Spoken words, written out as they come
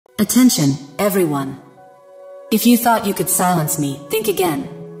Attention, everyone. If you thought you could silence me, think again.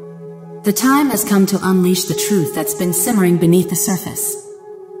 The time has come to unleash the truth that's been simmering beneath the surface.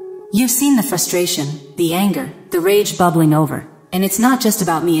 You've seen the frustration, the anger, the rage bubbling over, and it's not just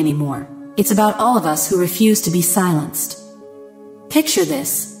about me anymore. It's about all of us who refuse to be silenced. Picture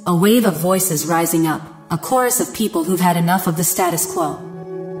this, a wave of voices rising up, a chorus of people who've had enough of the status quo.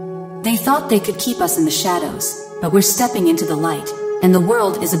 They thought they could keep us in the shadows, but we're stepping into the light, and the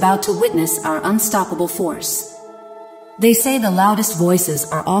world is about to witness our unstoppable force. They say the loudest voices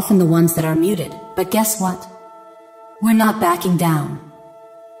are often the ones that are muted, but guess what? We're not backing down.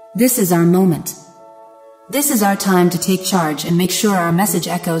 This is our moment. This is our time to take charge and make sure our message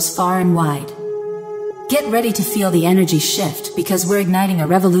echoes far and wide. Get ready to feel the energy shift because we're igniting a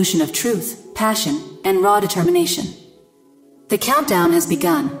revolution of truth, passion, and raw determination. The countdown has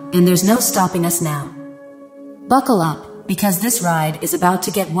begun, and there's no stopping us now. Buckle up, because this ride is about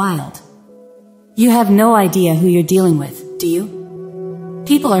to get wild. You have no idea who you're dealing with, do you?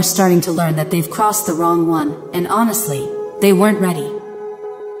 People are starting to learn that they've crossed the wrong one, and honestly, they weren't ready.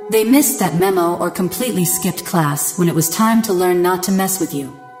 They missed that memo or completely skipped class when it was time to learn not to mess with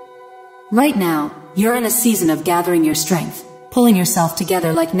you. Right now, you're in a season of gathering your strength, pulling yourself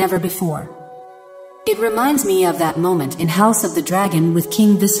together like never before. It reminds me of that moment in House of the Dragon with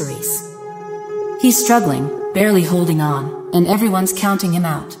King Viserys. He's struggling, barely holding on, and everyone's counting him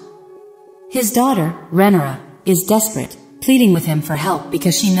out. His daughter, Rhaenyra, is desperate, pleading with him for help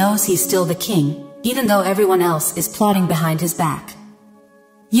because she knows he's still the king, even though everyone else is plotting behind his back.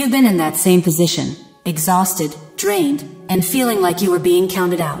 You've been in that same position, exhausted, drained, and feeling like you were being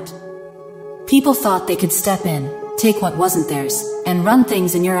counted out. People thought they could step in, take what wasn't theirs, and run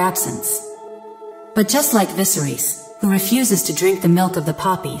things in your absence. But just like Viserys, who refuses to drink the milk of the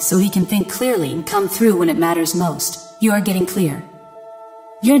poppy so he can think clearly and come through when it matters most, you are getting clear.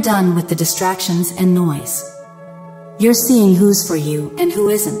 You're done with the distractions and noise. You're seeing who's for you and who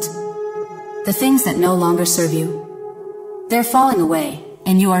isn't. The things that no longer serve you, they're falling away,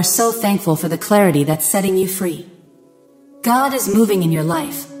 and you are so thankful for the clarity that's setting you free. God is moving in your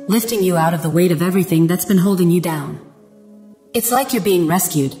life, lifting you out of the weight of everything that's been holding you down. It's like you're being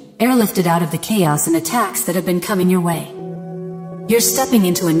rescued, airlifted out of the chaos and attacks that have been coming your way. You're stepping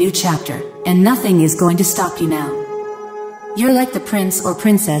into a new chapter, and nothing is going to stop you now. You're like the prince or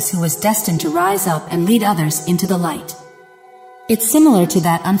princess who was destined to rise up and lead others into the light. It's similar to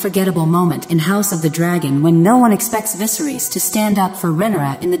that unforgettable moment in House of the Dragon when no one expects Viserys to stand up for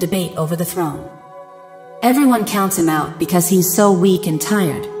Rhaenyra in the debate over the throne. Everyone counts him out because he's so weak and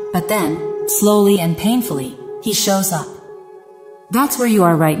tired, but then, slowly and painfully, he shows up. That's where you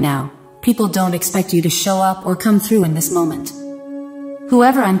are right now. People don't expect you to show up or come through in this moment.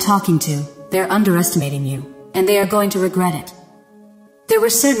 Whoever I'm talking to, they're underestimating you, and they are going to regret it. There were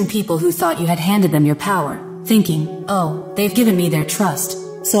certain people who thought you had handed them your power, thinking, oh, they've given me their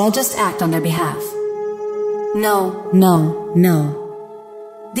trust, so I'll just act on their behalf. No, no,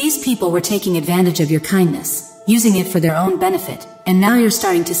 no. These people were taking advantage of your kindness, using it for their own benefit, and now you're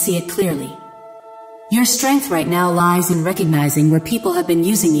starting to see it clearly. Your strength right now lies in recognizing where people have been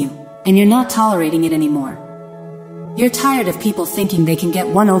using you, and you're not tolerating it anymore. You're tired of people thinking they can get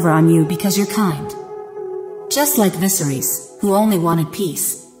one over on you because you're kind. Just like Viserys, who only wanted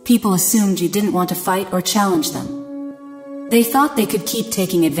peace, people assumed you didn't want to fight or challenge them. They thought they could keep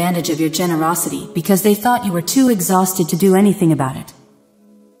taking advantage of your generosity because they thought you were too exhausted to do anything about it.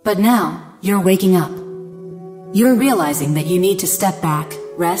 But now, you're waking up. You're realizing that you need to step back,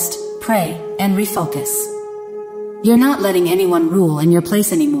 rest, pray, and refocus. You're not letting anyone rule in your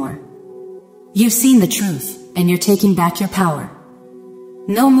place anymore. You've seen the truth, and you're taking back your power.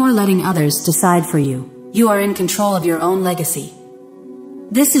 No more letting others decide for you. You are in control of your own legacy.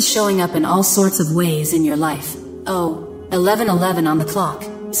 This is showing up in all sorts of ways in your life. Oh, 11:11 on the clock,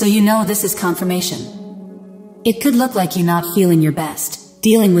 so you know this is confirmation. It could look like you're not feeling your best,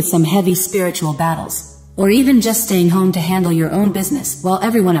 dealing with some heavy spiritual battles, or even just staying home to handle your own business while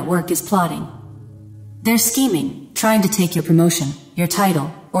everyone at work is plotting. They're scheming, trying to take your promotion, your title,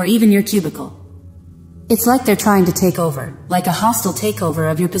 or even your cubicle. It's like they're trying to take over, like a hostile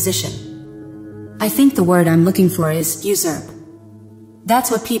takeover of your position. I think the word I'm looking for is usurp. That's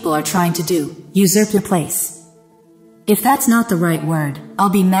what people are trying to do, usurp your place. If that's not the right word, I'll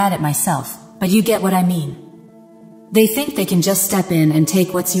be mad at myself, but you get what I mean. They think they can just step in and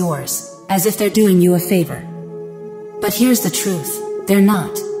take what's yours, as if they're doing you a favor. But here's the truth, they're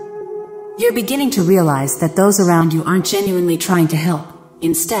not. You're beginning to realize that those around you aren't genuinely trying to help.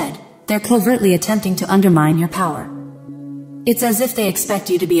 Instead, they're covertly attempting to undermine your power. It's as if they expect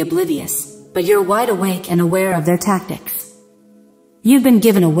you to be oblivious, but you're wide awake and aware of their tactics. You've been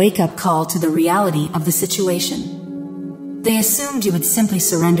given a wake-up call to the reality of the situation. They assumed you would simply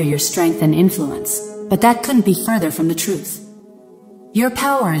surrender your strength and influence, but that couldn't be further from the truth. Your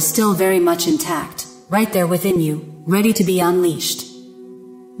power is still very much intact, right there within you, ready to be unleashed.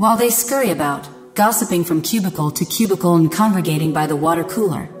 While they scurry about, gossiping from cubicle to cubicle and congregating by the water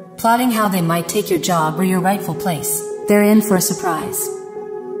cooler, plotting how they might take your job or your rightful place, they're in for a surprise.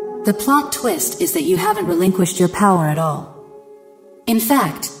 The plot twist is that you haven't relinquished your power at all. In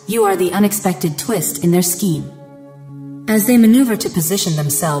fact, you are the unexpected twist in their scheme. As they maneuver to position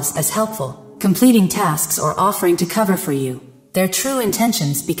themselves as helpful, completing tasks or offering to cover for you, their true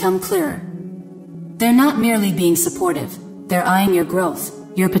intentions become clearer. They're not merely being supportive, they're eyeing your growth,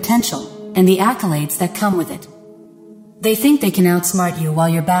 your potential, and the accolades that come with it. They think they can outsmart you while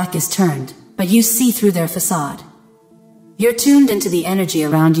your back is turned, but you see through their facade. You're tuned into the energy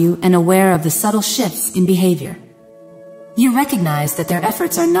around you and aware of the subtle shifts in behavior. You recognize that their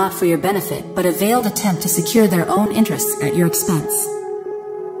efforts are not for your benefit but a veiled attempt to secure their own interests at your expense.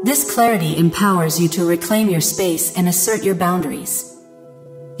 This clarity empowers you to reclaim your space and assert your boundaries.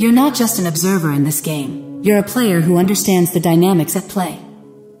 You're not just an observer in this game, you're a player who understands the dynamics at play.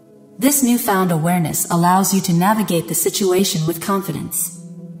 This newfound awareness allows you to navigate the situation with confidence.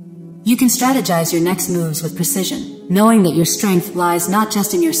 You can strategize your next moves with precision, knowing that your strength lies not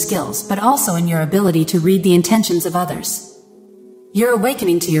just in your skills but also in your ability to read the intentions of others. You're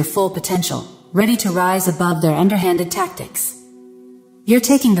awakening to your full potential, ready to rise above their underhanded tactics. You're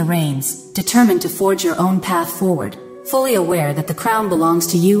taking the reins, determined to forge your own path forward, fully aware that the crown belongs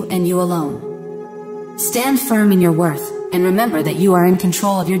to you and you alone. Stand firm in your worth, and remember that you are in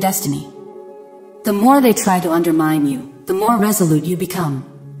control of your destiny. The more they try to undermine you, the more resolute you become.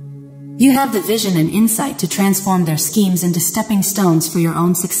 You have the vision and insight to transform their schemes into stepping stones for your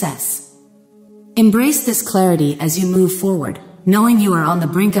own success. Embrace this clarity as you move forward, knowing you are on the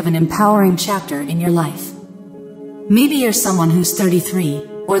brink of an empowering chapter in your life. Maybe you're someone who's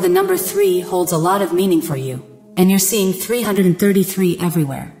 33, or the number 3 holds a lot of meaning for you, and you're seeing 333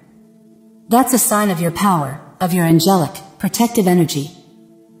 everywhere. That's a sign of your power, of your angelic, protective energy.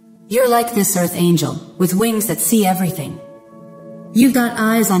 You're like this earth angel, with wings that see everything. You've got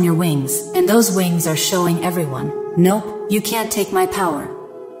eyes on your wings, and those wings are showing everyone, nope, you can't take my power.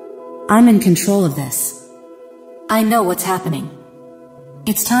 I'm in control of this. I know what's happening.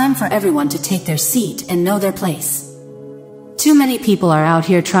 It's time for everyone to take their seat and know their place. Too many people are out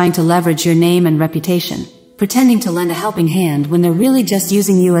here trying to leverage your name and reputation, pretending to lend a helping hand when they're really just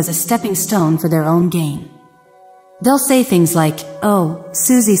using you as a stepping stone for their own gain. They'll say things like, "Oh,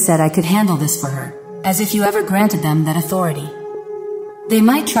 Susie said I could handle this for her," as if you ever granted them that authority. They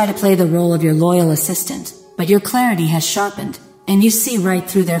might try to play the role of your loyal assistant, but your clarity has sharpened, and you see right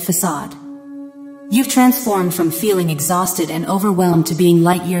through their facade. You've transformed from feeling exhausted and overwhelmed to being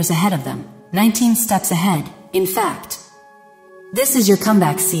light years ahead of them, 19 steps ahead, in fact. This is your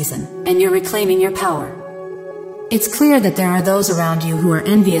comeback season, and you're reclaiming your power. It's clear that there are those around you who are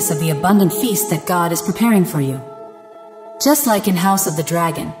envious of the abundant feast that God is preparing for you. Just like in House of the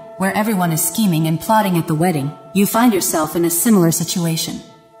Dragon, where everyone is scheming and plotting at the wedding, you find yourself in a similar situation.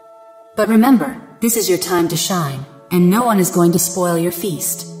 But remember, this is your time to shine, and no one is going to spoil your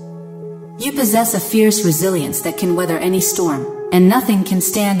feast. You possess a fierce resilience that can weather any storm, and nothing can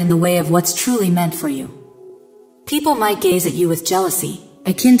stand in the way of what's truly meant for you. People might gaze at you with jealousy,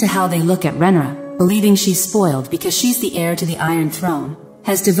 akin to how they look at Rhaenyra, believing she's spoiled because she's the heir to the Iron Throne,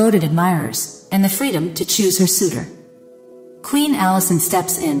 has devoted admirers, and the freedom to choose her suitor. Queen Alicent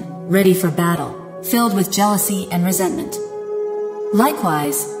steps in, ready for battle, filled with jealousy and resentment.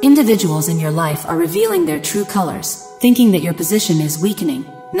 Likewise, individuals in your life are revealing their true colors, thinking that your position is weakening,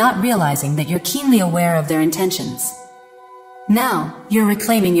 not realizing that you're keenly aware of their intentions. Now, you're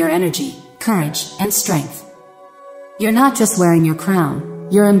reclaiming your energy, courage, and strength. You're not just wearing your crown,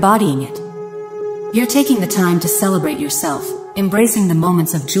 you're embodying it. You're taking the time to celebrate yourself, embracing the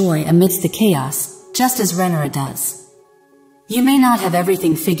moments of joy amidst the chaos, just as Rhaenyra does. You may not have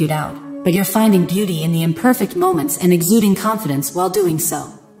everything figured out, but you're finding beauty in the imperfect moments and exuding confidence while doing so.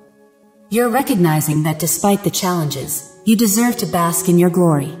 You're recognizing that despite the challenges, you deserve to bask in your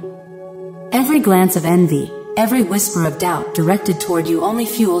glory. Every glance of envy, every whisper of doubt directed toward you only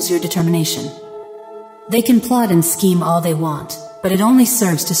fuels your determination. They can plot and scheme all they want, but it only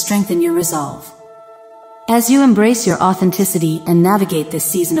serves to strengthen your resolve. As you embrace your authenticity and navigate this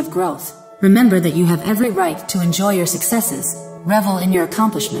season of growth, remember that you have every right to enjoy your successes, revel in your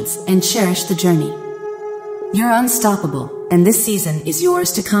accomplishments, and cherish the journey. You're unstoppable, and this season is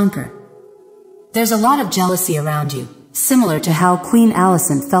yours to conquer. There's a lot of jealousy around you, similar to how Queen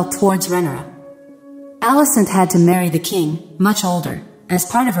Alicent felt towards Rhaenyra. Alicent had to marry the king, much older, as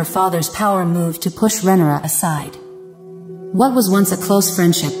part of her father's power move to push Rhaenyra aside. What was once a close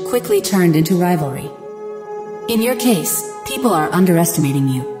friendship quickly turned into rivalry. In your case, people are underestimating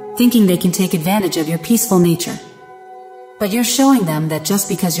you, thinking they can take advantage of your peaceful nature. But you're showing them that just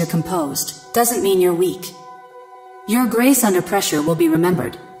because you're composed, doesn't mean you're weak. Your grace under pressure will be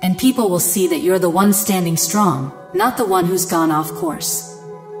remembered, and people will see that you're the one standing strong, not the one who's gone off course.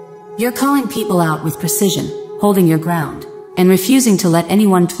 You're calling people out with precision, holding your ground, and refusing to let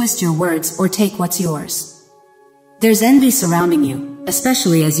anyone twist your words or take what's yours. There's envy surrounding you,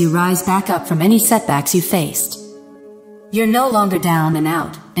 especially as you rise back up from any setbacks you faced. You're no longer down and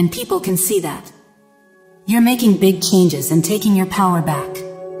out, and people can see that. You're making big changes and taking your power back.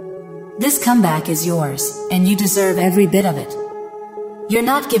 This comeback is yours, and you deserve every bit of it. You're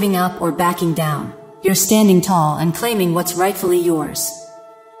not giving up or backing down. You're standing tall and claiming what's rightfully yours.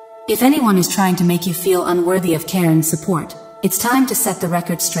 If anyone is trying to make you feel unworthy of care and support, it's time to set the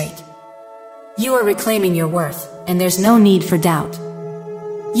record straight. You are reclaiming your worth, and there's no need for doubt.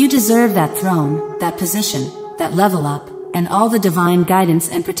 You deserve that throne, that position, that level up, and all the divine guidance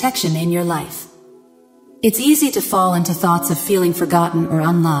and protection in your life. It's easy to fall into thoughts of feeling forgotten or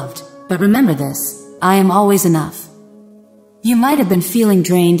unloved, but remember this, I am always enough. You might have been feeling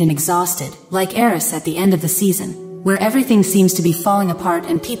drained and exhausted, like Eris at the end of the season, where everything seems to be falling apart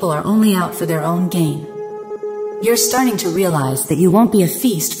and people are only out for their own gain. You're starting to realize that you won't be a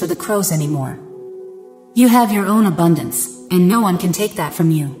feast for the crows anymore. You have your own abundance, and no one can take that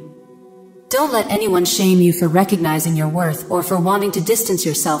from you. Don't let anyone shame you for recognizing your worth or for wanting to distance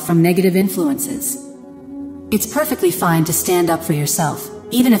yourself from negative influences. It's perfectly fine to stand up for yourself,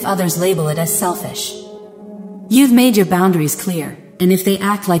 even if others label it as selfish. You've made your boundaries clear, and if they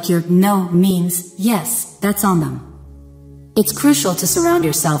act like your no means yes, that's on them. It's crucial to surround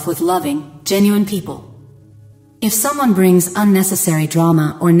yourself with loving, genuine people. If someone brings unnecessary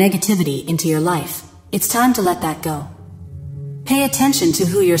drama or negativity into your life, it's time to let that go. Pay attention to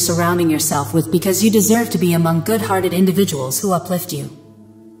who you're surrounding yourself with because you deserve to be among good-hearted individuals who uplift you.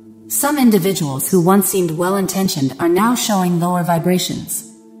 Some individuals who once seemed well-intentioned are now showing lower vibrations.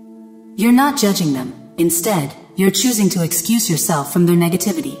 You're not judging them. Instead, you're choosing to excuse yourself from their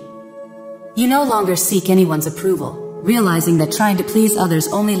negativity. You no longer seek anyone's approval, realizing that trying to please others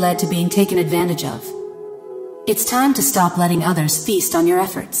only led to being taken advantage of. It's time to stop letting others feast on your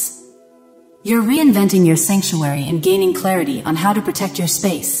efforts. You're reinventing your sanctuary and gaining clarity on how to protect your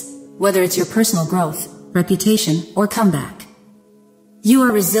space, whether it's your personal growth, reputation, or comeback. You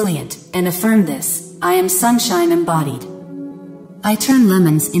are resilient, and affirm this, I am sunshine embodied. I turn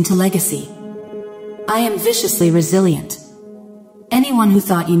lemons into legacy. I am viciously resilient. Anyone who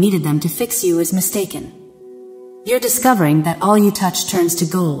thought you needed them to fix you is mistaken. You're discovering that all you touch turns to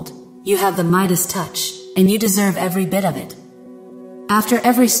gold. You have the Midas touch, and you deserve every bit of it. After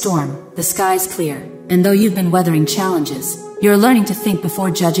every storm, the sky's clear, and though you've been weathering challenges, you're learning to think before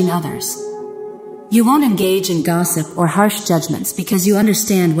judging others. You won't engage in gossip or harsh judgments because you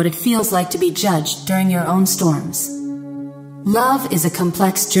understand what it feels like to be judged during your own storms. Love is a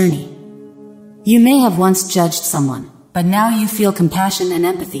complex journey. You may have once judged someone, but now you feel compassion and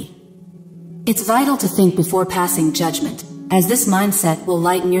empathy. It's vital to think before passing judgment, as this mindset will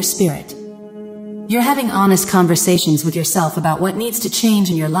lighten your spirit. You're having honest conversations with yourself about what needs to change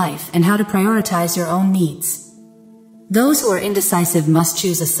in your life and how to prioritize your own needs. Those who are indecisive must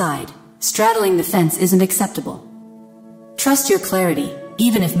choose a side. Straddling the fence isn't acceptable. Trust your clarity,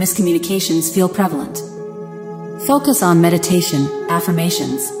 even if miscommunications feel prevalent. Focus on meditation,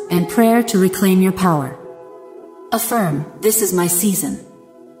 affirmations, and prayer to reclaim your power. Affirm, this is my season.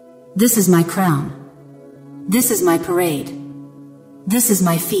 This is my crown. This is my parade. This is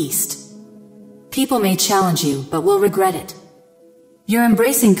my feast. People may challenge you, but will regret it. You're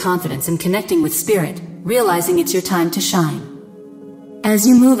embracing confidence and connecting with spirit, realizing it's your time to shine. As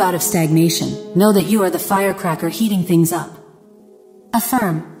you move out of stagnation, know that you are the firecracker heating things up.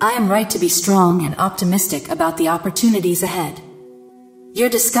 Affirm, I am right to be strong and optimistic about the opportunities ahead. You're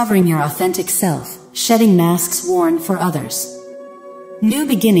discovering your authentic self, shedding masks worn for others. New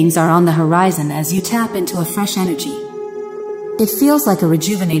beginnings are on the horizon as you tap into a fresh energy. It feels like a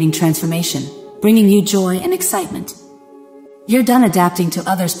rejuvenating transformation, bringing you joy and excitement. You're done adapting to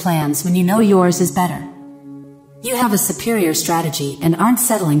others' plans when you know yours is better. You have a superior strategy and aren't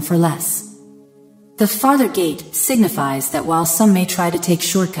settling for less. The farther gate signifies that while some may try to take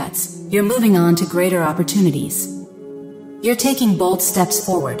shortcuts, you're moving on to greater opportunities. You're taking bold steps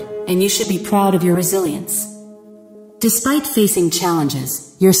forward, and you should be proud of your resilience. Despite facing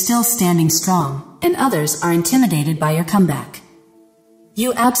challenges, you're still standing strong, and others are intimidated by your comeback.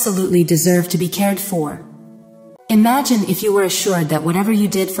 You absolutely deserve to be cared for. Imagine if you were assured that whatever you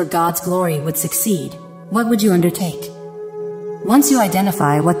did for God's glory would succeed. What would you undertake? Once you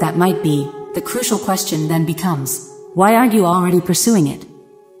identify what that might be, the crucial question then becomes, why aren't you already pursuing it?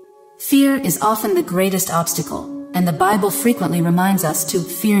 Fear is often the greatest obstacle, and the Bible frequently reminds us to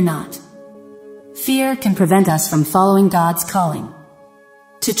fear not. Fear can prevent us from following God's calling.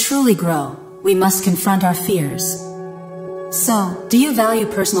 To truly grow, we must confront our fears. So, do you value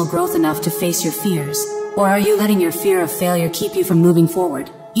personal growth enough to face your fears, or are you letting your fear of failure keep you from moving forward,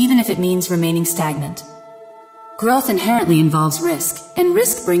 even if it means remaining stagnant? Growth inherently involves risk, and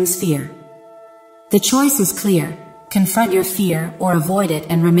risk brings fear. The choice is clear: confront your fear or avoid it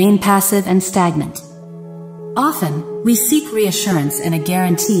and remain passive and stagnant. Often, we seek reassurance and a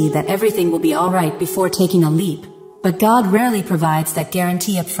guarantee that everything will be alright before taking a leap, but God rarely provides that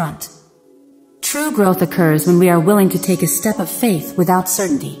guarantee up front. True growth occurs when we are willing to take a step of faith without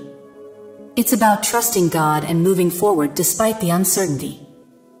certainty. It's about trusting God and moving forward despite the uncertainty.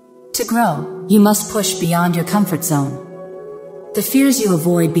 To grow, you must push beyond your comfort zone. The fears you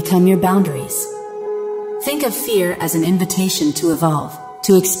avoid become your boundaries. Think of fear as an invitation to evolve,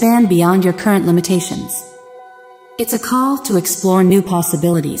 to expand beyond your current limitations. It's a call to explore new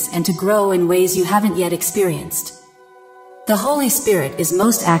possibilities and to grow in ways you haven't yet experienced. The Holy Spirit is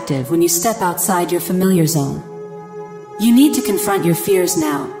most active when you step outside your familiar zone. You need to confront your fears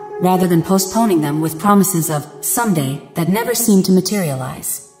now, rather than postponing them with promises of someday that never seem to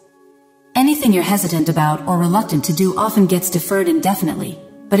materialize. Anything you're hesitant about or reluctant to do often gets deferred indefinitely,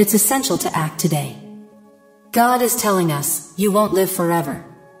 but it's essential to act today. God is telling us, you won't live forever.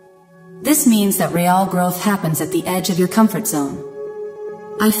 This means that real growth happens at the edge of your comfort zone.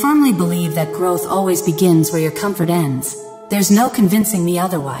 I firmly believe that growth always begins where your comfort ends. There's no convincing me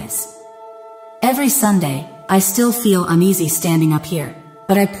otherwise. Every Sunday, I still feel uneasy standing up here,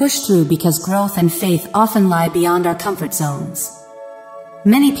 but I push through because growth and faith often lie beyond our comfort zones.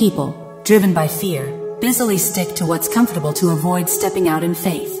 Many people, driven by fear, busily stick to what's comfortable to avoid stepping out in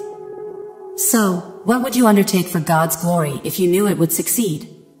faith. So, what would you undertake for God's glory if you knew it would succeed?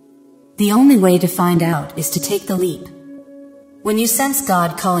 The only way to find out is to take the leap. When you sense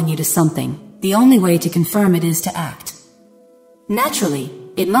God calling you to something, the only way to confirm it is to act. Naturally,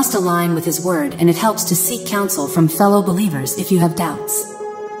 it must align with His Word, and it helps to seek counsel from fellow believers if you have doubts.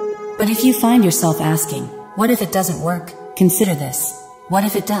 But if you find yourself asking, what if it doesn't work? Consider this: what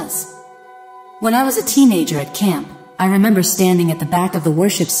if it does? When I was a teenager at camp, I remember standing at the back of the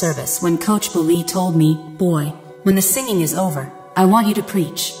worship service when Coach Bully told me, "Boy, when the singing is over, I want you to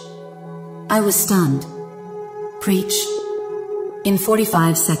preach." I was stunned. Preach? In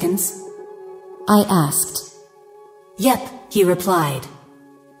 45 seconds? I asked. Yep, he replied.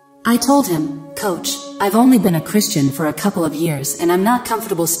 I told him, "Coach, I've only been a Christian for a couple of years and I'm not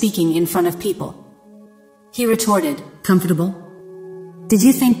comfortable speaking in front of people." He retorted, "Comfortable? Did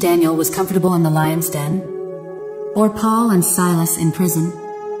you think Daniel was comfortable in the lion's den? Or Paul and Silas in prison?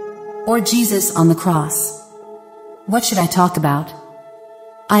 Or Jesus on the cross? What should I talk about?"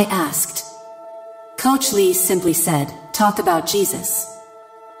 I asked. Coach Lee simply said, "Talk about Jesus.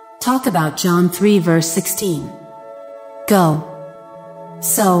 Talk about John 3 verse 16. Go."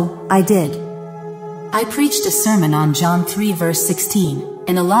 So, I did. I preached a sermon on John 3 verse 16,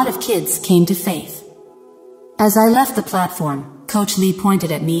 and a lot of kids came to faith. As I left the platform, Coach Lee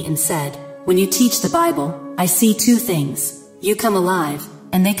pointed at me and said, "When you teach the Bible, I see two things: you come alive,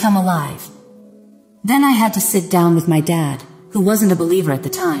 and they come alive." Then I had to sit down with my dad, who wasn't a believer at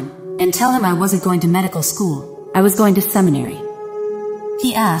the time, and tell him I wasn't going to medical school, I was going to seminary.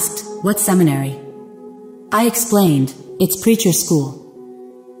 He asked, "What seminary?" I explained, "It's preacher school."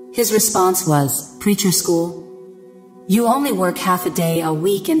 His response was, "Preacher school? You only work half a day a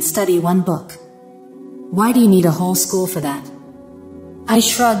week and study one book. Why do you need a whole school for that?" I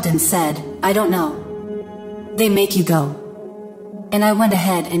shrugged and said, "I don't know. They make you go." And I went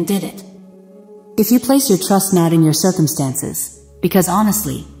ahead and did it. If you place your trust not in your circumstances, because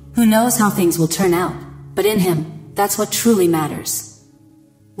honestly, who knows how things will turn out, but in Him, that's what truly matters.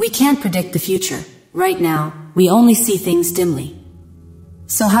 We can't predict the future. Right now, we only see things dimly.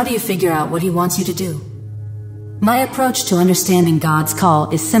 So how do you figure out what He wants you to do? My approach to understanding God's call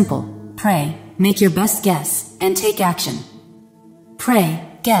is simple: pray, make your best guess, and take action. Pray,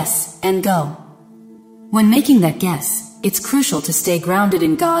 guess, and go. When making that guess, it's crucial to stay grounded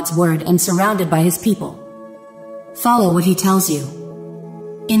in God's Word and surrounded by His people. Follow what He tells you.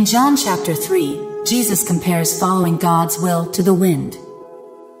 In John chapter 3, Jesus compares following God's will to the wind.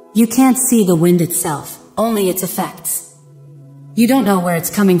 You can't see the wind itself, only its effects. You don't know where it's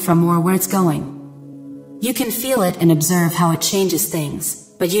coming from or where it's going. You can feel it and observe how it changes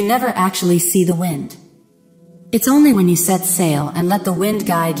things, but you never actually see the wind. It's only when you set sail and let the wind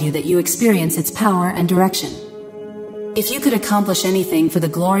guide you that you experience its power and direction. If you could accomplish anything for the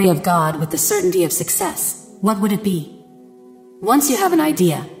glory of God with the certainty of success, what would it be? Once you have an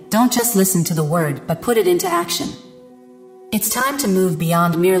idea, don't just listen to the word but put it into action. It's time to move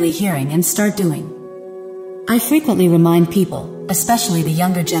beyond merely hearing and start doing. I frequently remind people, especially the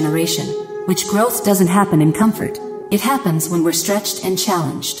younger generation, which growth doesn't happen in comfort. It happens when we're stretched and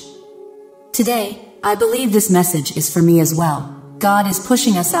challenged. Today, I believe this message is for me as well. God is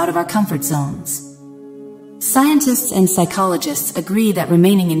pushing us out of our comfort zones. Scientists and psychologists agree that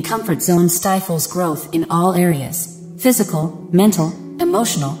remaining in comfort zones stifles growth in all areas: physical, mental,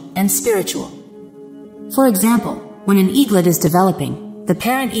 emotional, and spiritual. For example, when an eaglet is developing, the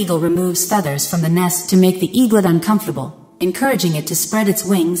parent eagle removes feathers from the nest to make the eaglet uncomfortable, encouraging it to spread its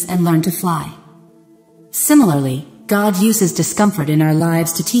wings and learn to fly. Similarly, God uses discomfort in our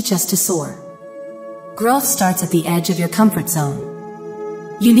lives to teach us to soar. Growth starts at the edge of your comfort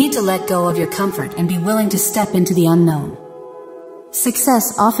zone. You need to let go of your comfort and be willing to step into the unknown.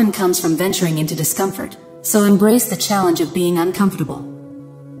 Success often comes from venturing into discomfort, so embrace the challenge of being uncomfortable.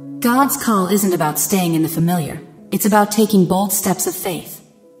 God's call isn't about staying in the familiar, it's about taking bold steps of faith.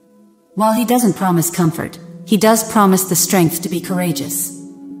 While He doesn't promise comfort, He does promise the strength to be courageous.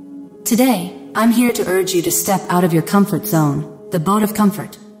 Today, I'm here to urge you to step out of your comfort zone, the boat of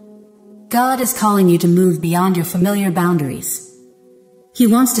comfort. God is calling you to move beyond your familiar boundaries. He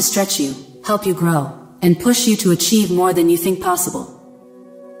wants to stretch you, help you grow, and push you to achieve more than you think possible.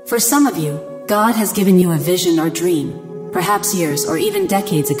 For some of you, God has given you a vision or dream, perhaps years or even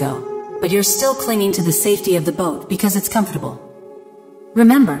decades ago, but you're still clinging to the safety of the boat because it's comfortable.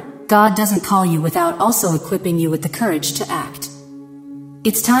 Remember, God doesn't call you without also equipping you with the courage to act.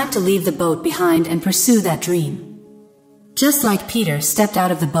 It's time to leave the boat behind and pursue that dream. Just like Peter stepped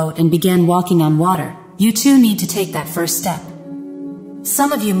out of the boat and began walking on water, you too need to take that first step.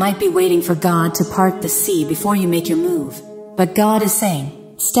 Some of you might be waiting for God to part the sea before you make your move, but God is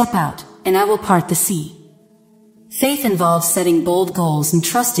saying, step out, and I will part the sea. Faith involves setting bold goals and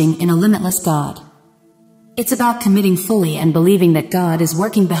trusting in a limitless God. It's about committing fully and believing that God is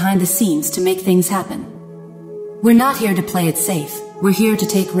working behind the scenes to make things happen. We're not here to play it safe, we're here to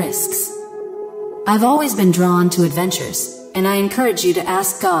take risks. I've always been drawn to adventures, and I encourage you to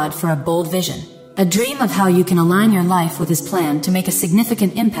ask God for a bold vision. A dream of how you can align your life with His plan to make a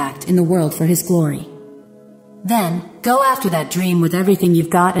significant impact in the world for His glory. Then, go after that dream with everything you've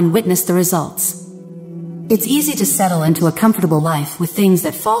got and witness the results. It's easy to settle into a comfortable life with things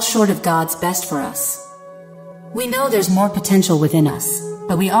that fall short of God's best for us. We know there's more potential within us,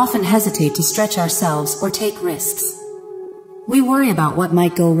 but we often hesitate to stretch ourselves or take risks. We worry about what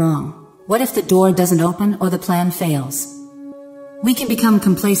might go wrong. What if the door doesn't open or the plan fails? We can become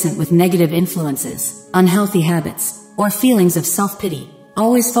complacent with negative influences, unhealthy habits, or feelings of self-pity,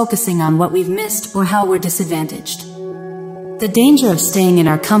 always focusing on what we've missed or how we're disadvantaged. The danger of staying in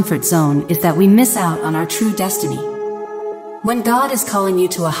our comfort zone is that we miss out on our true destiny. When God is calling you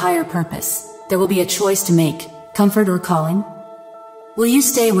to a higher purpose, there will be a choice to make, comfort or calling. Will you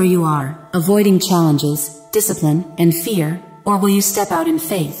stay where you are, avoiding challenges, discipline, and fear, or will you step out in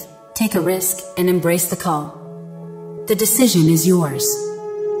faith, take a risk, and embrace the call? The decision is yours.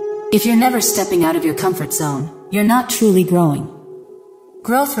 If you're never stepping out of your comfort zone, you're not truly growing.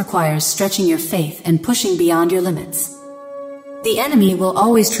 Growth requires stretching your faith and pushing beyond your limits. The enemy will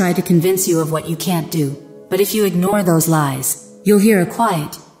always try to convince you of what you can't do, but if you ignore those lies, you'll hear a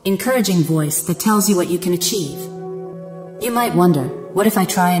quiet, encouraging voice that tells you what you can achieve. You might wonder, what if I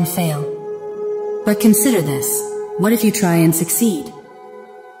try and fail? But consider this, what if you try and succeed?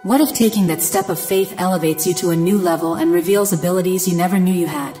 What if taking that step of faith elevates you to a new level and reveals abilities you never knew you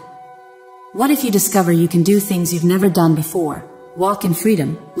had? What if you discover you can do things you've never done before, walk in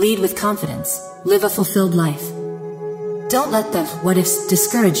freedom, lead with confidence, live a fulfilled life? Don't let the what-ifs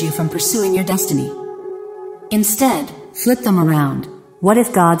discourage you from pursuing your destiny. Instead, flip them around. What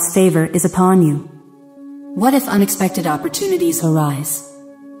if God's favor is upon you? What if unexpected opportunities arise?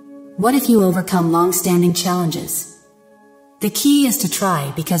 What if you overcome long-standing challenges? The key is to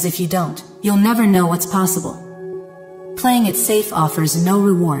try, because if you don't, you'll never know what's possible. Playing it safe offers no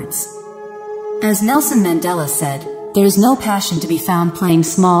rewards. As Nelson Mandela said, there's no passion to be found playing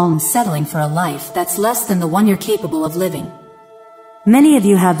small and settling for a life that's less than the one you're capable of living. Many of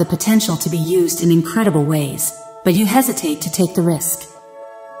you have the potential to be used in incredible ways, but you hesitate to take the risk.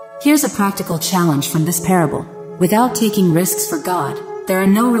 Here's a practical challenge from this parable. Without taking risks for God, there are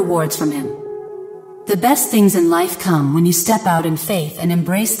no rewards from Him. The best things in life come when you step out in faith and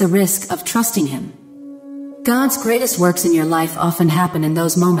embrace the risk of trusting Him. God's greatest works in your life often happen in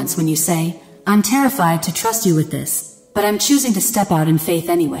those moments when you say, "I'm terrified to trust you with this, but I'm choosing to step out in faith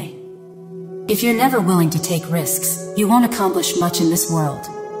anyway." If you're never willing to take risks, you won't accomplish much in this world.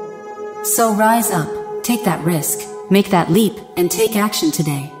 So rise up, take that risk, make that leap, and take action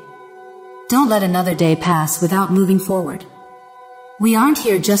today. Don't let another day pass without moving forward. We aren't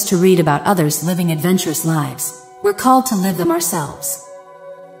here just to read about others living adventurous lives. We're called to live them ourselves.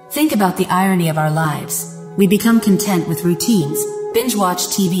 Think about the irony of our lives. We become content with routines, binge-watch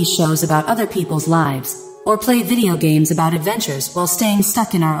TV shows about other people's lives, or play video games about adventures while staying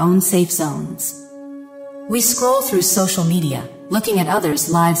stuck in our own safe zones. We scroll through social media, looking at others'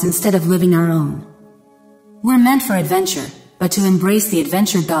 lives instead of living our own. We're meant for adventure, but to embrace the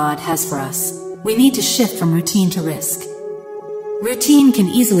adventure God has for us, we need to shift from routine to risk. Routine can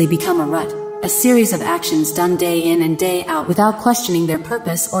easily become a rut, a series of actions done day in and day out without questioning their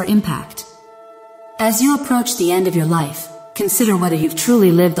purpose or impact. As you approach the end of your life, consider whether you've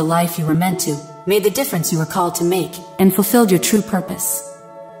truly lived the life you were meant to, made the difference you were called to make, and fulfilled your true purpose.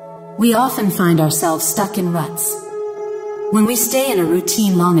 We often find ourselves stuck in ruts. When we stay in a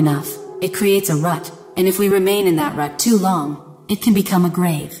routine long enough, it creates a rut, and if we remain in that rut too long, it can become a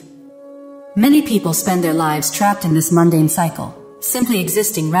grave. Many people spend their lives trapped in this mundane cycle, simply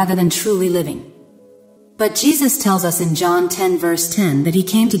existing rather than truly living. But Jesus tells us in John 10 verse 10 that He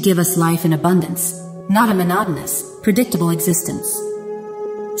came to give us life in abundance, not a monotonous, predictable existence.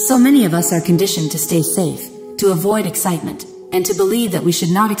 So many of us are conditioned to stay safe, to avoid excitement, and to believe that we should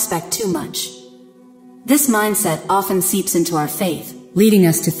not expect too much. This mindset often seeps into our faith, leading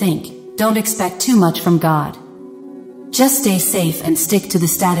us to think, don't expect too much from God. Just stay safe and stick to the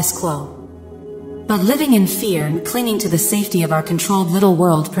status quo. But living in fear and clinging to the safety of our controlled little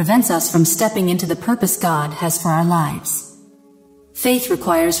world prevents us from stepping into the purpose God has for our lives. Faith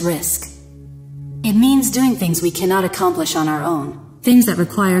requires risk. It means doing things we cannot accomplish on our own, things that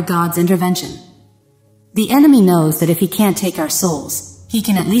require God's intervention. The enemy knows that if he can't take our souls, he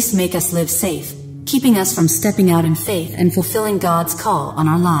can at least make us live safe, keeping us from stepping out in faith and fulfilling God's call on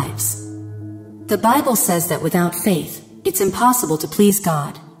our lives. The Bible says that without faith, it's impossible to please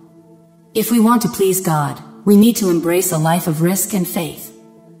God. If we want to please God, we need to embrace a life of risk and faith.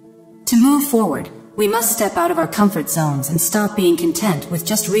 To move forward, we must step out of our comfort zones and stop being content with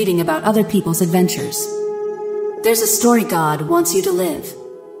just reading about other people's adventures. There's a story God wants you to live.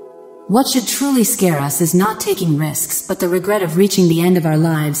 What should truly scare us is not taking risks, but the regret of reaching the end of our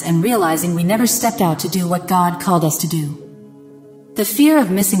lives and realizing we never stepped out to do what God called us to do. The fear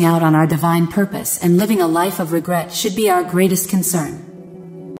of missing out on our divine purpose and living a life of regret should be our greatest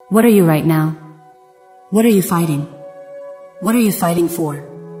concern. What are you right now? What are you fighting? What are you fighting for?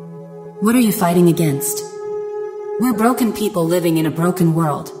 What are you fighting against? We're broken people living in a broken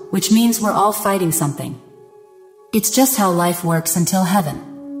world, which means we're all fighting something. It's just how life works until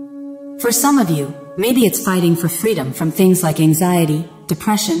heaven. For some of you, maybe it's fighting for freedom from things like anxiety,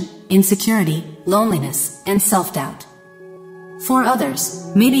 depression, insecurity, loneliness, and self-doubt. For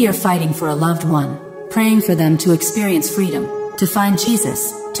others, maybe you're fighting for a loved one, praying for them to experience freedom, to find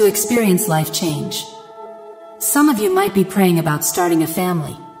Jesus, to experience life change. Some of you might be praying about starting a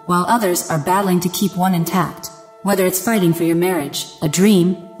family, while others are battling to keep one intact, whether it's fighting for your marriage, a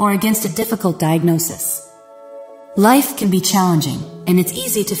dream, or against a difficult diagnosis. Life can be challenging, and it's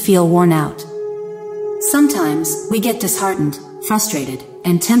easy to feel worn out. Sometimes, we get disheartened, frustrated,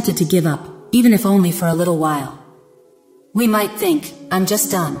 and tempted to give up, even if only for a little while. We might think, I'm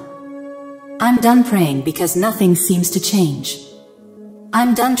just done. I'm done praying because nothing seems to change.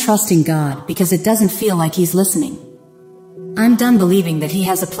 I'm done trusting God because it doesn't feel like He's listening. I'm done believing that He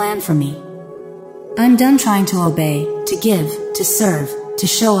has a plan for me. I'm done trying to obey, to give, to serve, to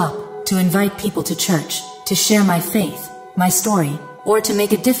show up, to invite people to church, to share my faith, my story, or to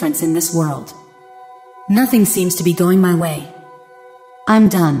make a difference in this world. Nothing seems to be going my way. I'm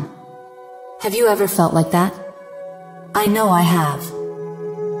done. Have you ever felt like that? I know I have.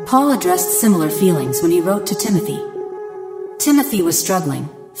 Paul addressed similar feelings when he wrote to Timothy. Timothy was struggling,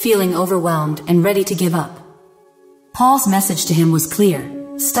 feeling overwhelmed and ready to give up. Paul's message to him was clear: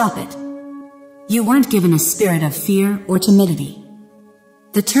 stop it. You weren't given a spirit of fear or timidity.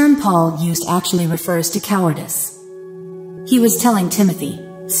 The term Paul used actually refers to cowardice. He was telling Timothy,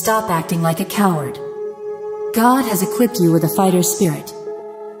 stop acting like a coward. God has equipped you with a fighter spirit.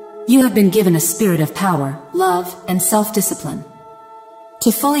 You have been given a spirit of power, love, and self-discipline.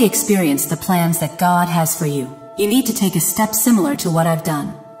 To fully experience the plans that God has for you, you need to take a step similar to what I've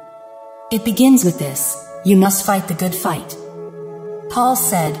done. It begins with this: you must fight the good fight. Paul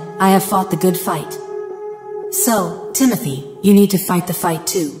said, I have fought the good fight. So, Timothy, you need to fight the fight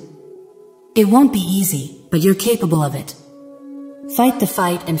too. It won't be easy, but you're capable of it. Fight the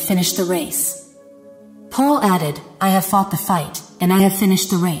fight and finish the race. Paul added, I have fought the fight, and I have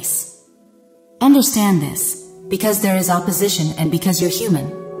finished the race. Understand this, because there is opposition and because you're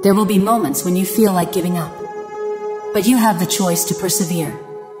human, there will be moments when you feel like giving up. But you have the choice to persevere.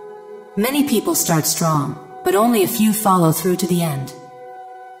 Many people start strong, but only a few follow through to the end.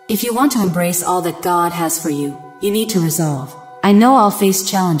 If you want to embrace all that God has for you, you need to resolve. I know I'll face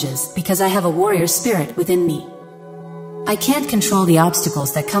challenges because I have a warrior spirit within me. I can't control the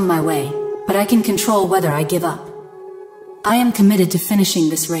obstacles that come my way, but I can control whether I give up. I am committed to finishing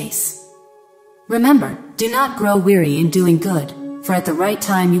this race. Remember, do not grow weary in doing good, for at the right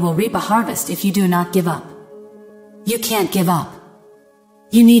time you will reap a harvest if you do not give up. You can't give up.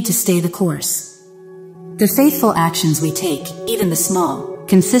 You need to stay the course. The faithful actions we take, even the small,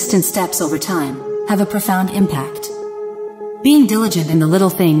 consistent steps over time, have a profound impact. Being diligent in the little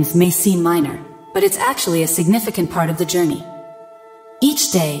things may seem minor, but it's actually a significant part of the journey.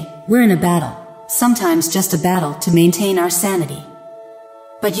 Each day, we're in a battle, sometimes just a battle to maintain our sanity.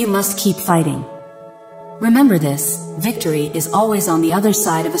 But you must keep fighting. Remember this, victory is always on the other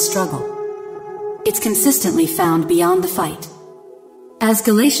side of a struggle. It's consistently found beyond the fight. As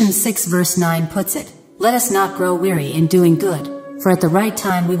Galatians 6 verse 9 puts it, let us not grow weary in doing good, for at the right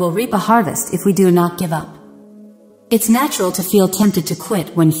time we will reap a harvest if we do not give up. It's natural to feel tempted to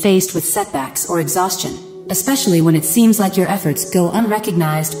quit when faced with setbacks or exhaustion, especially when it seems like your efforts go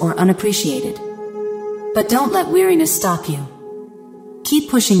unrecognized or unappreciated. But don't let weariness stop you. Keep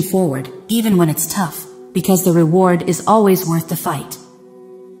pushing forward, even when it's tough, because the reward is always worth the fight.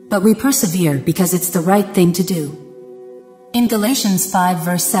 But we persevere because it's the right thing to do. In Galatians 5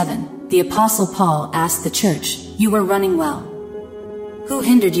 verse 7, the Apostle Paul asked the church, you were running well. Who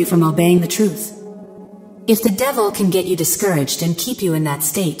hindered you from obeying the truth? If the devil can get you discouraged and keep you in that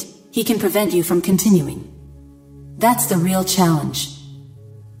state, he can prevent you from continuing. That's the real challenge.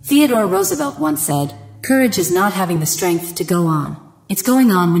 Theodore Roosevelt once said, courage is not having the strength to go on. It's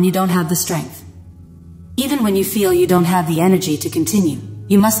going on when you don't have the strength. Even when you feel you don't have the energy to continue,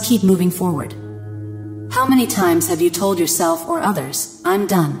 you must keep moving forward. How many times have you told yourself or others, I'm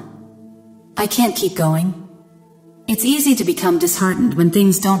done. I can't keep going? It's easy to become disheartened when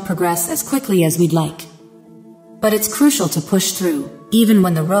things don't progress as quickly as we'd like. But it's crucial to push through, even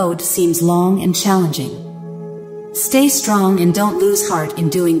when the road seems long and challenging. Stay strong and don't lose heart in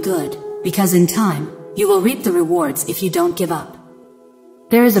doing good, because in time, you will reap the rewards if you don't give up.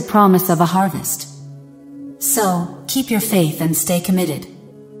 There is a promise of a harvest. So, keep your faith and stay committed.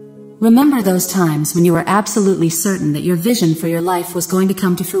 Remember those times when you were absolutely certain that your vision for your life was going to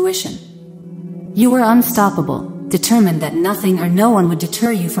come to fruition. You were unstoppable, determined that nothing or no one would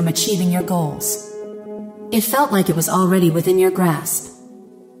deter you from achieving your goals. It felt like it was already within your grasp.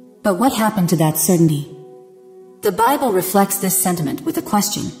 But what happened to that certainty? The Bible reflects this sentiment with a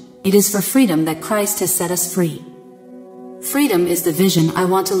question. It is for freedom that Christ has set us free. Freedom is the vision I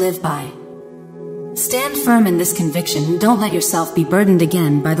want to live by. Stand firm in this conviction and don't let yourself be burdened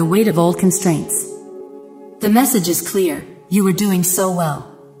again by the weight of old constraints. The message is clear, you were doing so well.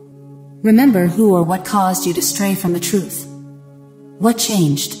 Remember who or what caused you to stray from the truth. What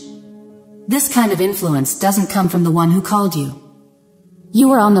changed? This kind of influence doesn't come from the one who called you. You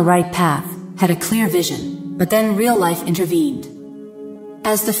were on the right path, had a clear vision, but then real life intervened.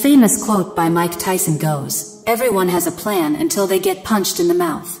 As the famous quote by Mike Tyson goes, everyone has a plan until they get punched in the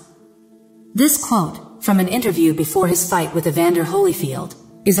mouth. This quote, from an interview before his fight with Evander Holyfield,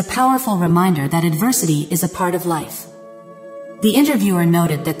 is a powerful reminder that adversity is a part of life. The interviewer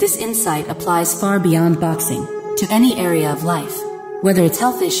noted that this insight applies far beyond boxing, to any area of life, whether it's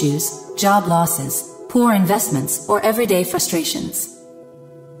health issues, job losses, poor investments, or everyday frustrations.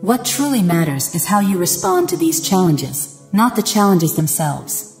 What truly matters is how you respond to these challenges, not the challenges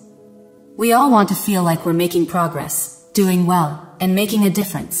themselves. We all want to feel like we're making progress, doing well, and making a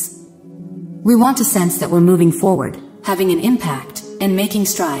difference. We want to sense that we're moving forward, having an impact, and making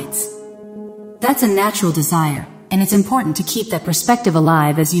strides. That's a natural desire, and it's important to keep that perspective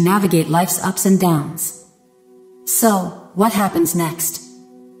alive as you navigate life's ups and downs. So, what happens next?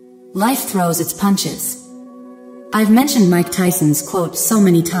 Life throws its punches. I've mentioned Mike Tyson's quote so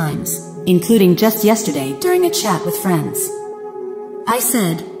many times, including just yesterday during a chat with friends. I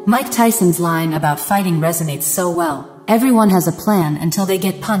said, Mike Tyson's line about fighting resonates so well, everyone has a plan until they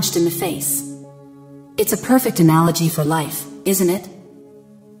get punched in the face. It's a perfect analogy for life, isn't it?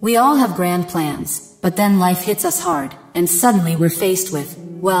 We all have grand plans, but then life hits us hard, and suddenly we're faced with,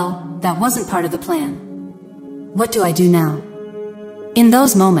 well, that wasn't part of the plan. What do I do now? In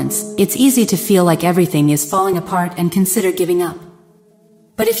those moments, it's easy to feel like everything is falling apart and consider giving up.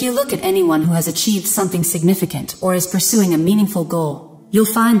 But if you look at anyone who has achieved something significant or is pursuing a meaningful goal, you'll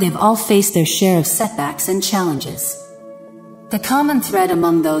find they've all faced their share of setbacks and challenges. The common thread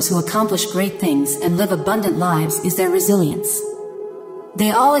among those who accomplish great things and live abundant lives is their resilience. They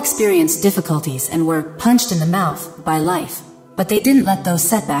all experienced difficulties and were punched in the mouth by life, but they didn't let those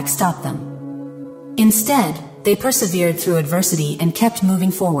setbacks stop them. Instead, they persevered through adversity and kept moving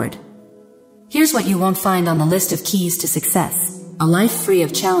forward. Here's what you won't find on the list of keys to success: a life free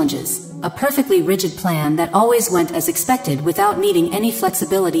of challenges, a perfectly rigid plan that always went as expected without needing any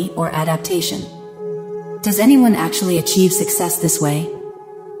flexibility or adaptation. Does anyone actually achieve success this way?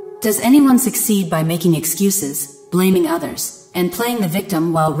 Does anyone succeed by making excuses, blaming others, and playing the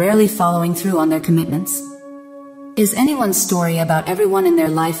victim while rarely following through on their commitments? Is anyone's story about everyone in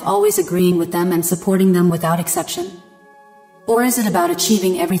their life always agreeing with them and supporting them without exception? Or is it about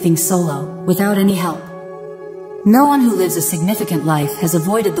achieving everything solo, without any help? No one who lives a significant life has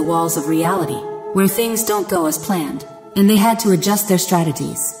avoided the walls of reality, where things don't go as planned, and they had to adjust their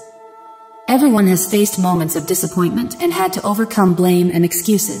strategies. Everyone has faced moments of disappointment and had to overcome blame and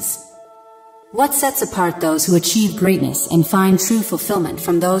excuses. What sets apart those who achieve greatness and find true fulfillment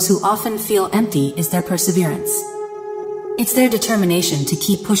from those who often feel empty is their perseverance. It's their determination to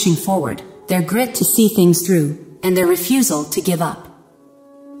keep pushing forward, their grit to see things through, and their refusal to give up.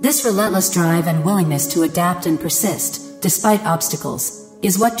 This relentless drive and willingness to adapt and persist, despite obstacles,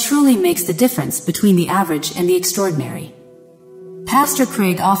 is what truly makes the difference between the average and the extraordinary. Pastor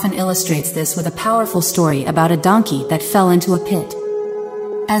Craig often illustrates this with a powerful story about a donkey that fell into a pit.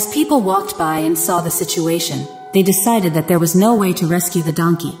 As people walked by and saw the situation, they decided that there was no way to rescue the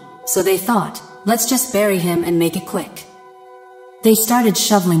donkey, so they thought, let's just bury him and make it quick. They started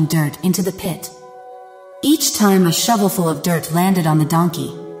shoveling dirt into the pit. Each time a shovelful of dirt landed on the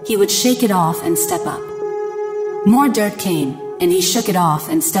donkey, he would shake it off and step up. More dirt came, and he shook it off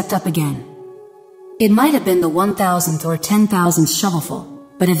and stepped up again. It might have been the 1,000th or 10,000th shovelful,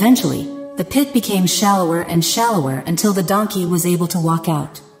 but eventually, the pit became shallower and shallower until the donkey was able to walk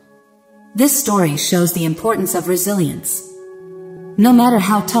out. This story shows the importance of resilience. No matter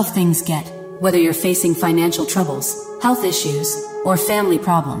how tough things get, whether you're facing financial troubles, health issues, or family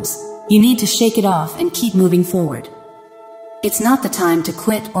problems, you need to shake it off and keep moving forward. It's not the time to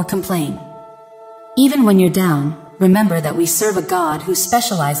quit or complain. Even when you're down, remember that we serve a God who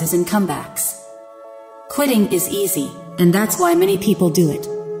specializes in comebacks. Quitting is easy, and that's why many people do it.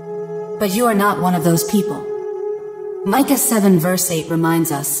 But you are not one of those people. Micah 7 verse 8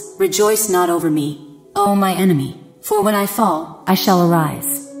 reminds us, "Rejoice not over me, O my enemy, for when I fall, I shall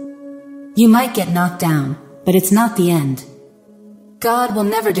arise." You might get knocked down, but it's not the end. God will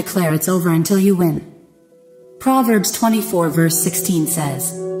never declare it's over until you win. Proverbs 24 verse 16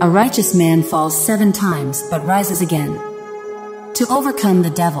 says, "A righteous man falls 7 times but rises again." To overcome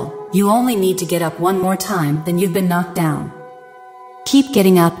the devil, you only need to get up one more time than you've been knocked down. Keep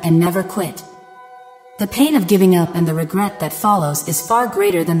getting up and never quit. The pain of giving up and the regret that follows is far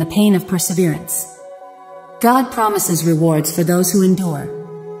greater than the pain of perseverance. God promises rewards for those who endure.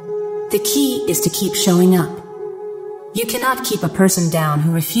 The key is to keep showing up. You cannot keep a person down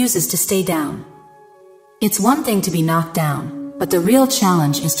who refuses to stay down. It's one thing to be knocked down, but the real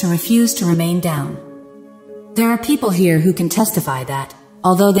challenge is to refuse to remain down. There are people here who can testify that,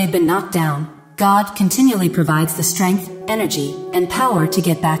 although they've been knocked down, God continually provides the strength, energy, and power to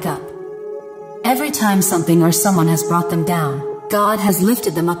get back up. Every time something or someone has brought them down, God has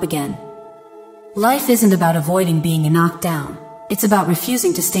lifted them up again. Life isn't about avoiding being knocked down, it's about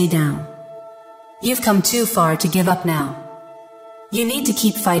refusing to stay down. You've come too far to give up now. You need to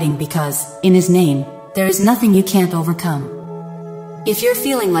keep fighting because, in His name, there is nothing you can't overcome. If you're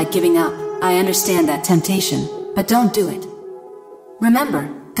feeling like giving up, I understand that temptation, but don't do it. Remember,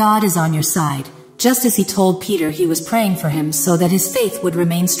 God is on your side, just as He told Peter He was praying for him so that his faith would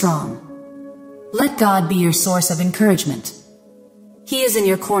remain strong. Let God be your source of encouragement. He is in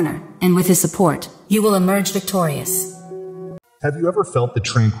your corner, and with His support, you will emerge victorious. Have you ever felt the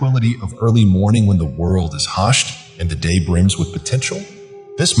tranquility of early morning when the world is hushed and the day brims with potential?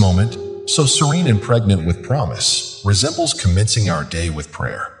 This moment, so serene and pregnant with promise, resembles commencing our day with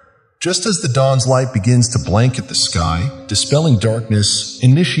prayer. Just as the dawn's light begins to blanket the sky, dispelling darkness,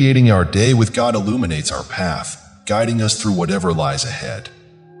 initiating our day with God illuminates our path, guiding us through whatever lies ahead.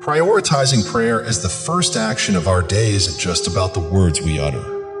 Prioritizing prayer as the first action of our day isn't just about the words we utter.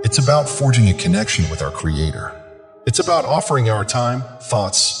 It's about forging a connection with our Creator. It's about offering our time,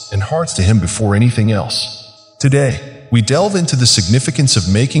 thoughts, and hearts to Him before anything else. Today, we delve into the significance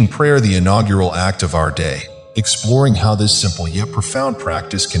of making prayer the inaugural act of our day, exploring how this simple yet profound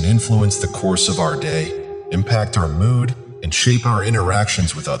practice can influence the course of our day, impact our mood, and shape our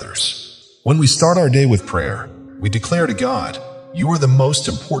interactions with others. When we start our day with prayer, we declare to God, "You are the most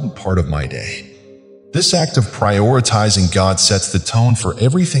important part of my day." This act of prioritizing God sets the tone for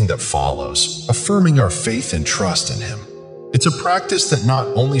everything that follows, affirming our faith and trust in Him. It's a practice that not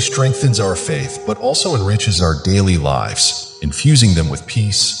only strengthens our faith, but also enriches our daily lives, infusing them with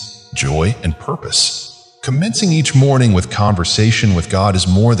peace, joy, and purpose. Commencing each morning with conversation with God is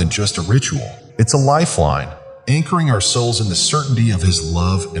more than just a ritual. It's a lifeline, anchoring our souls in the certainty of His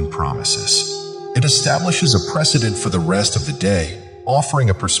love and promises. It establishes a precedent for the rest of the day, offering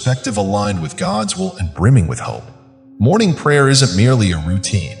a perspective aligned with God's will and brimming with hope. Morning prayer isn't merely a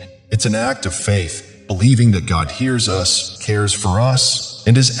routine. It's an act of faith, believing that God hears us, cares for us,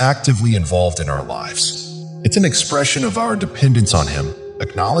 and is actively involved in our lives. It's an expression of our dependence on Him,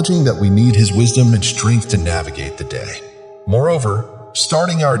 acknowledging that we need His wisdom and strength to navigate the day. Moreover,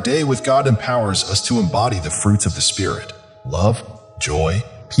 starting our day with God empowers us to embody the fruits of the Spirit: love, joy,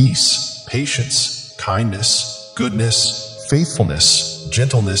 peace, patience, kindness, goodness, faithfulness,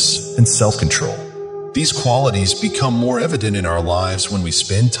 gentleness, and self-control. These qualities become more evident in our lives when we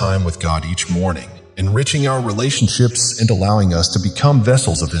spend time with God each morning, enriching our relationships and allowing us to become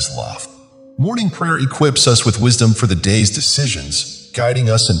vessels of His love. Morning prayer equips us with wisdom for the day's decisions, guiding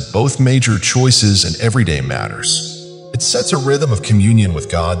us in both major choices and everyday matters. It sets a rhythm of communion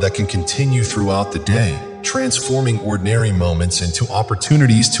with God that can continue throughout the day, transforming ordinary moments into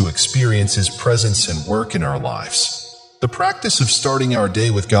opportunities to experience His presence and work in our lives. The practice of starting our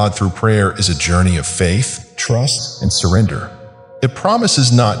day with God through prayer is a journey of faith, trust, and surrender. It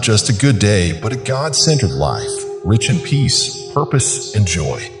promises not just a good day, but a God-centered life, rich in peace, purpose, and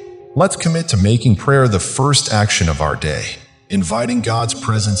joy. Let's commit to making prayer the first action of our day, inviting God's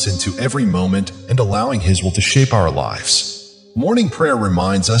presence into every moment and allowing His will to shape our lives. Morning prayer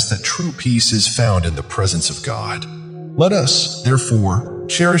reminds us that true peace is found in the presence of God. Let us, therefore,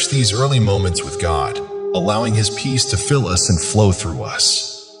 cherish these early moments with God, allowing His peace to fill us and flow through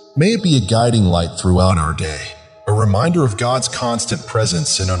us. May it be a guiding light throughout our day, a reminder of God's constant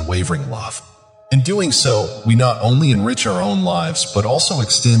presence and unwavering love. In doing so, we not only enrich our own lives, but also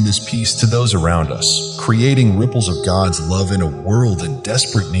extend this peace to those around us, creating ripples of God's love in a world in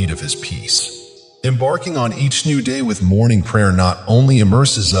desperate need of His peace. Embarking on each new day with morning prayer not only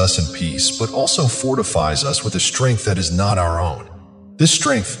immerses us in peace, but also fortifies us with a strength that is not our own. This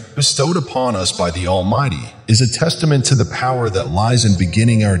strength, bestowed upon us by the Almighty, is a testament to the power that lies in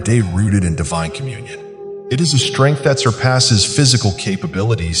beginning our day rooted in divine communion. It is a strength that surpasses physical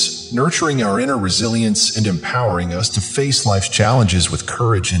capabilities, nurturing our inner resilience and empowering us to face life's challenges with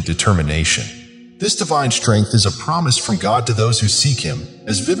courage and determination. This divine strength is a promise from God to those who seek Him,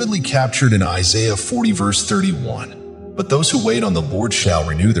 as vividly captured in Isaiah 40 verse 31. But those who wait on the Lord shall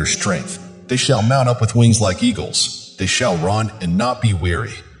renew their strength. They shall mount up with wings like eagles. They shall run and not be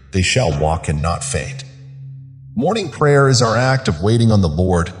weary. They shall walk and not faint. Morning prayer is our act of waiting on the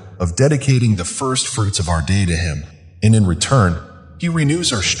Lord, of dedicating the first fruits of our day to Him. And in return, He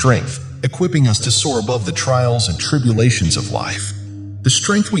renews our strength, equipping us to soar above the trials and tribulations of life. The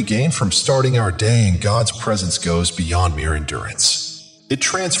strength we gain from starting our day in God's presence goes beyond mere endurance. It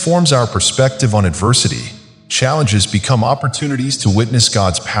transforms our perspective on adversity. Challenges become opportunities to witness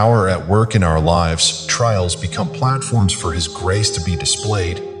God's power at work in our lives, trials become platforms for His grace to be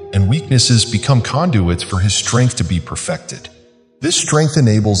displayed, and weaknesses become conduits for His strength to be perfected. This strength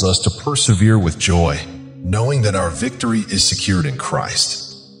enables us to persevere with joy, knowing that our victory is secured in Christ.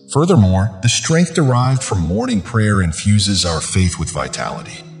 Furthermore, the strength derived from morning prayer infuses our faith with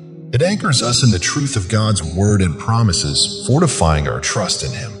vitality. It anchors us in the truth of God's word and promises, fortifying our trust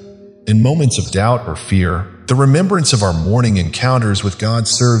in Him. In moments of doubt or fear, the remembrance of our morning encounters with God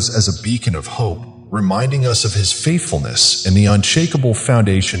serves as a beacon of hope, reminding us of His faithfulness and the unshakable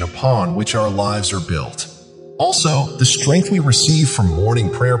foundation upon which our lives are built. Also, the strength we receive from morning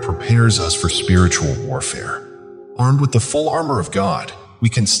prayer prepares us for spiritual warfare. Armed with the full armor of God, we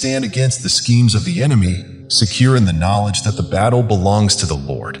can stand against the schemes of the enemy, secure in the knowledge that the battle belongs to the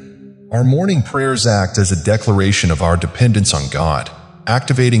Lord. Our morning prayers act as a declaration of our dependence on God,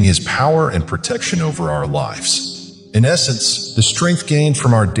 activating His power and protection over our lives. In essence, the strength gained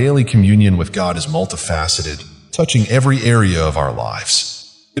from our daily communion with God is multifaceted, touching every area of our lives.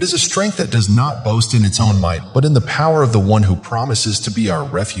 It is a strength that does not boast in its own might, but in the power of the one who promises to be our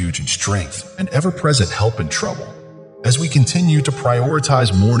refuge and strength, and ever-present help in trouble. As we continue to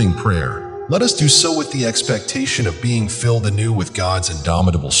prioritize morning prayer, let us do so with the expectation of being filled anew with God's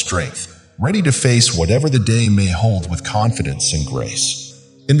indomitable strength, ready to face whatever the day may hold with confidence and grace.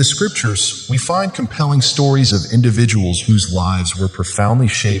 In the Scriptures, we find compelling stories of individuals whose lives were profoundly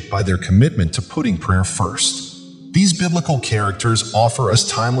shaped by their commitment to putting prayer first. These biblical characters offer us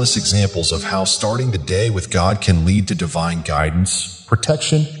timeless examples of how starting the day with God can lead to divine guidance,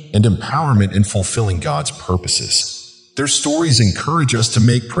 protection, and empowerment in fulfilling God's purposes. Their stories encourage us to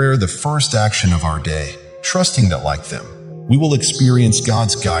make prayer the first action of our day, trusting that, like them, we will experience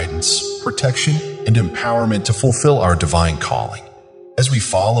God's guidance, protection, and empowerment to fulfill our divine calling. As we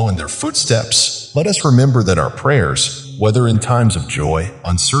follow in their footsteps, let us remember that our prayers, whether in times of joy,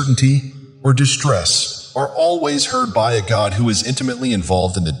 uncertainty, or distress, are always heard by a God who is intimately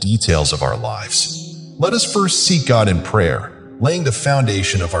involved in the details of our lives. Let us first seek God in prayer, laying the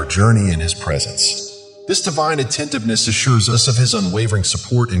foundation of our journey in His presence. This divine attentiveness assures us of His unwavering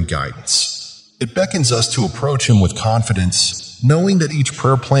support and guidance. It beckons us to approach Him with confidence, knowing that each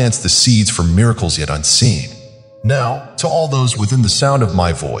prayer plants the seeds for miracles yet unseen. Now, to all those within the sound of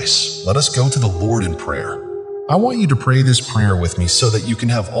my voice, let us go to the Lord in prayer. I want you to pray this prayer with me so that you can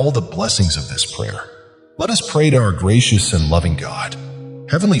have all the blessings of this prayer. Let us pray to our gracious and loving God.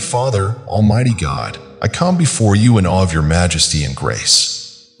 Heavenly Father, Almighty God, I come before you in awe of your majesty and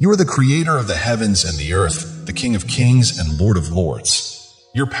grace. You are the creator of the heavens and the earth, the King of kings and Lord of lords.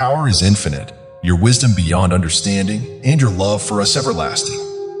 Your power is infinite, your wisdom beyond understanding, and your love for us everlasting.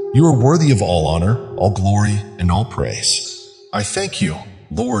 You are worthy of all honor, all glory, and all praise. I thank you,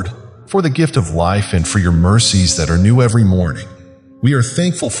 Lord, for the gift of life and for your mercies that are new every morning. We are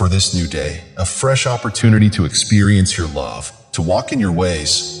thankful for this new day, a fresh opportunity to experience your love, to walk in your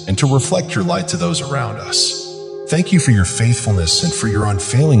ways, and to reflect your light to those around us. Thank you for your faithfulness and for your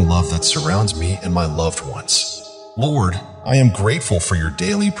unfailing love that surrounds me and my loved ones. Lord, I am grateful for your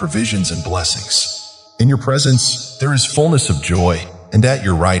daily provisions and blessings. In your presence, there is fullness of joy, and at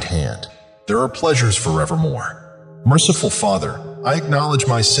your right hand, there are pleasures forevermore. Merciful Father, I acknowledge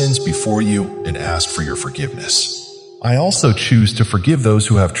my sins before you and ask for your forgiveness. I also choose to forgive those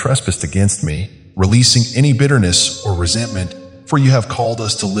who have trespassed against me, releasing any bitterness or resentment, for you have called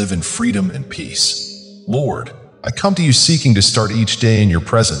us to live in freedom and peace. Lord, I come to you seeking to start each day in your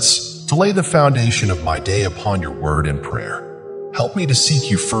presence, to lay the foundation of my day upon your word and prayer. Help me to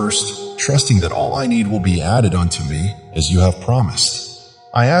seek you first, trusting that all I need will be added unto me, as you have promised.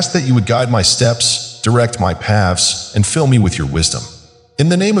 I ask that you would guide my steps, direct my paths, and fill me with your wisdom. In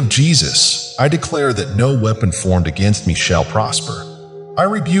the name of Jesus, I declare that no weapon formed against me shall prosper. I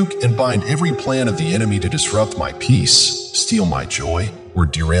rebuke and bind every plan of the enemy to disrupt my peace, steal my joy, or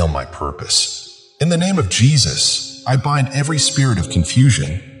derail my purpose. In the name of Jesus, I bind every spirit of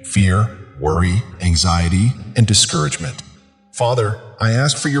confusion, fear, worry, anxiety, and discouragement. Father, I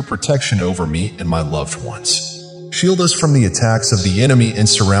ask for your protection over me and my loved ones. Shield us from the attacks of the enemy and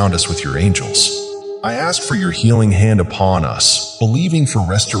surround us with your angels. I ask for your healing hand upon us, believing for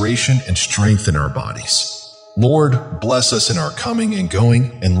restoration and strength in our bodies. Lord, bless us in our coming and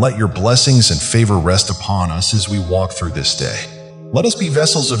going, and let your blessings and favor rest upon us as we walk through this day. Let us be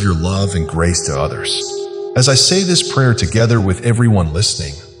vessels of your love and grace to others. As I say this prayer together with everyone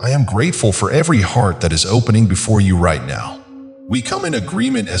listening, I am grateful for every heart that is opening before you right now. We come in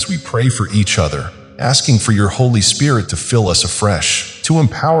agreement as we pray for each other, asking for your Holy Spirit to fill us afresh, to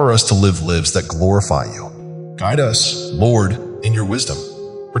empower us to live lives that glorify you. Guide us, Lord, in your wisdom.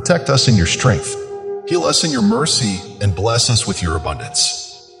 Protect us in your strength. Heal us in your mercy, and bless us with your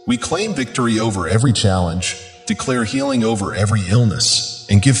abundance. We claim victory over every challenge, declare healing over every illness,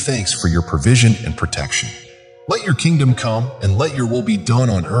 and give thanks for your provision and protection. Let your kingdom come, and let your will be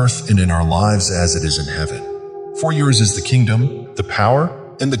done on earth and in our lives as it is in heaven. For yours is the kingdom, the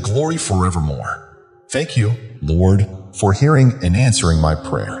power, and the glory forevermore. Thank you, Lord, for hearing and answering my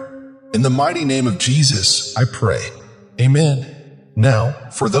prayer. In the mighty name of Jesus, I pray. Amen. Now,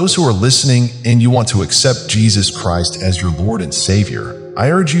 for those who are listening and you want to accept Jesus Christ as your Lord and Savior, I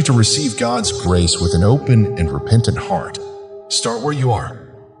urge you to receive God's grace with an open and repentant heart. Start where you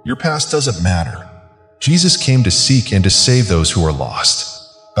are. Your past doesn't matter. Jesus came to seek and to save those who are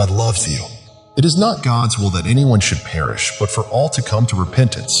lost. God loves you. It is not God's will that anyone should perish, but for all to come to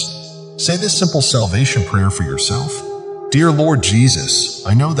repentance. Say this simple salvation prayer for yourself. Dear Lord Jesus,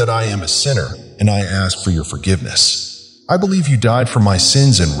 I know that I am a sinner, and I ask for your forgiveness. I believe you died for my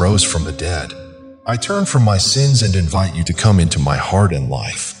sins and rose from the dead. I turn from my sins and invite you to come into my heart and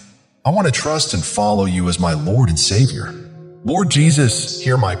life. I want to trust and follow you as my Lord and Savior. Lord Jesus,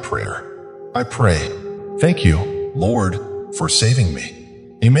 hear my prayer. I pray. Thank you, Lord, for saving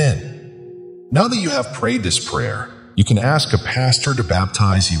me. Amen. Now that you have prayed this prayer, you can ask a pastor to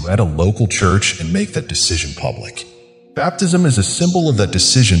baptize you at a local church and make that decision public. Baptism is a symbol of that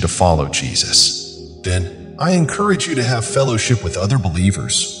decision to follow Jesus. Then, I encourage you to have fellowship with other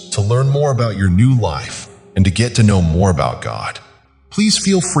believers, to learn more about your new life, and to get to know more about God. Please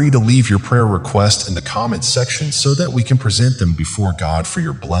feel free to leave your prayer request in the comments section so that we can present them before God for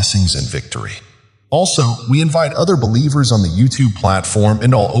your blessings and victory. Also, we invite other believers on the YouTube platform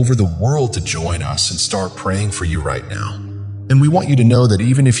and all over the world to join us and start praying for you right now. And we want you to know that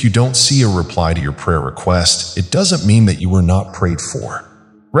even if you don't see a reply to your prayer request, it doesn't mean that you were not prayed for.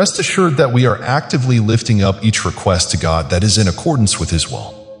 Rest assured that we are actively lifting up each request to God that is in accordance with His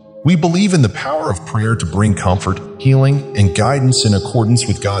will. We believe in the power of prayer to bring comfort, healing, and guidance in accordance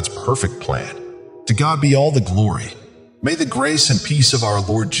with God's perfect plan. To God be all the glory. May the grace and peace of our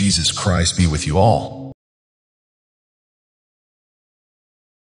Lord Jesus Christ be with you all.